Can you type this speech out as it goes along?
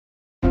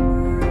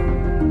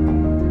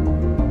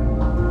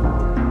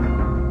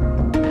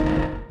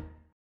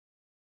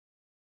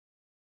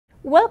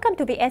Welcome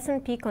to the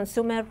S&P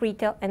Consumer,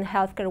 Retail and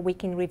Healthcare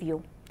Week in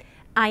Review.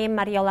 I am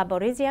Mariola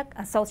Borysiak,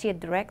 Associate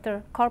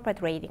Director,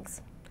 Corporate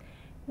Ratings.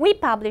 We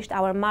published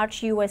our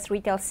March U.S.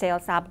 retail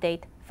sales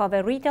update for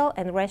the retail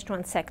and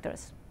restaurant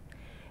sectors.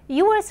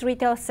 U.S.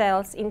 retail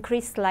sales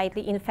increased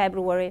slightly in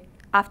February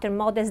after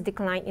modest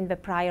decline in the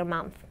prior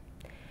month.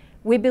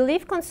 We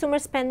believe consumer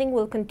spending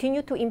will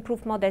continue to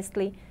improve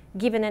modestly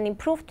given an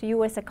improved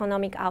U.S.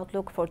 economic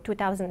outlook for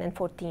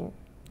 2014.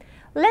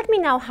 Let me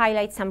now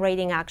highlight some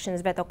rating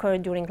actions that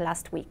occurred during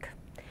last week.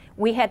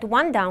 We had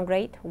 1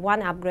 downgrade,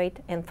 1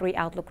 upgrade, and 3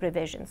 outlook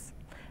revisions.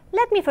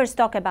 Let me first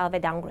talk about the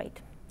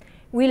downgrade.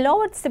 We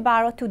lowered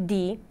Sbarro to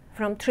D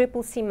from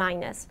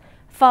CCC-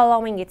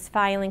 following its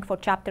filing for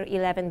Chapter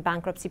 11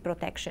 bankruptcy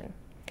protection.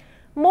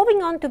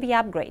 Moving on to the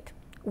upgrade,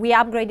 we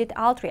upgraded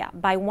Altria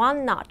by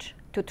 1 notch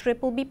to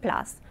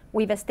BBB+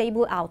 with a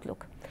stable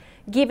outlook,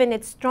 given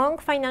its strong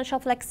financial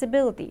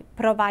flexibility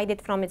provided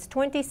from its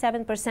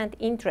 27%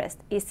 interest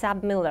in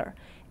SubMiller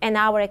and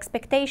our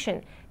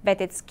expectation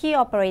that its key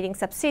operating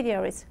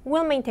subsidiaries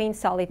will maintain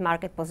solid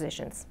market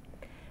positions.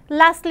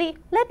 Lastly,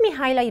 let me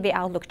highlight the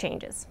outlook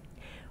changes.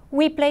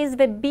 We placed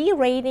the B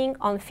rating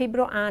on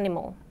Phibro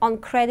Animal on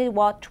credit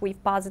watch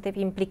with positive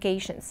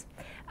implications,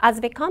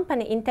 as the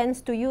company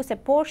intends to use a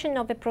portion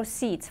of the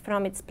proceeds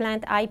from its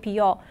planned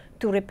IPO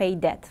to repay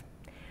debt.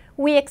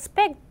 We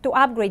expect to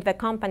upgrade the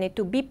company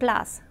to B+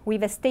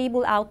 with a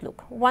stable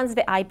outlook once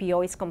the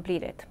IPO is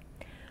completed.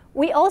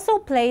 We also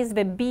placed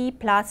the B+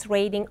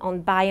 rating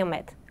on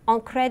Biomet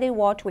on credit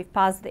watch with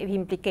positive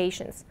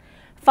implications,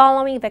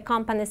 following the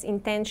company's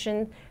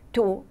intention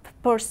to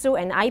pursue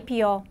an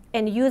IPO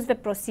and use the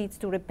proceeds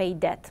to repay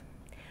debt.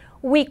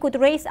 We could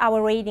raise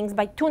our ratings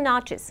by 2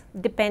 notches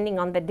depending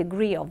on the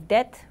degree of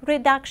debt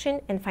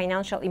reduction and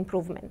financial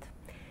improvement.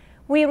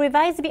 We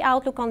revised the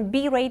outlook on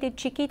B-rated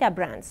Chiquita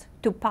Brands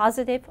to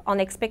positive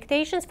on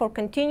expectations for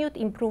continued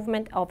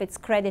improvement of its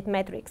credit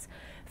metrics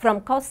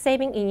from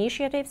cost-saving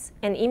initiatives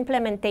and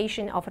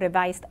implementation of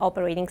revised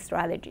operating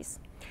strategies.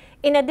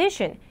 In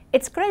addition,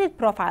 its credit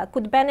profile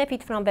could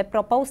benefit from the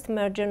proposed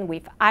merger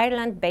with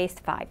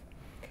Ireland-based Five.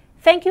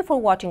 Thank you for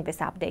watching this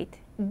update.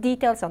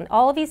 Details on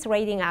all these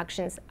rating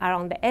actions are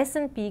on the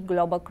S&P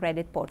Global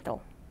Credit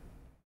portal.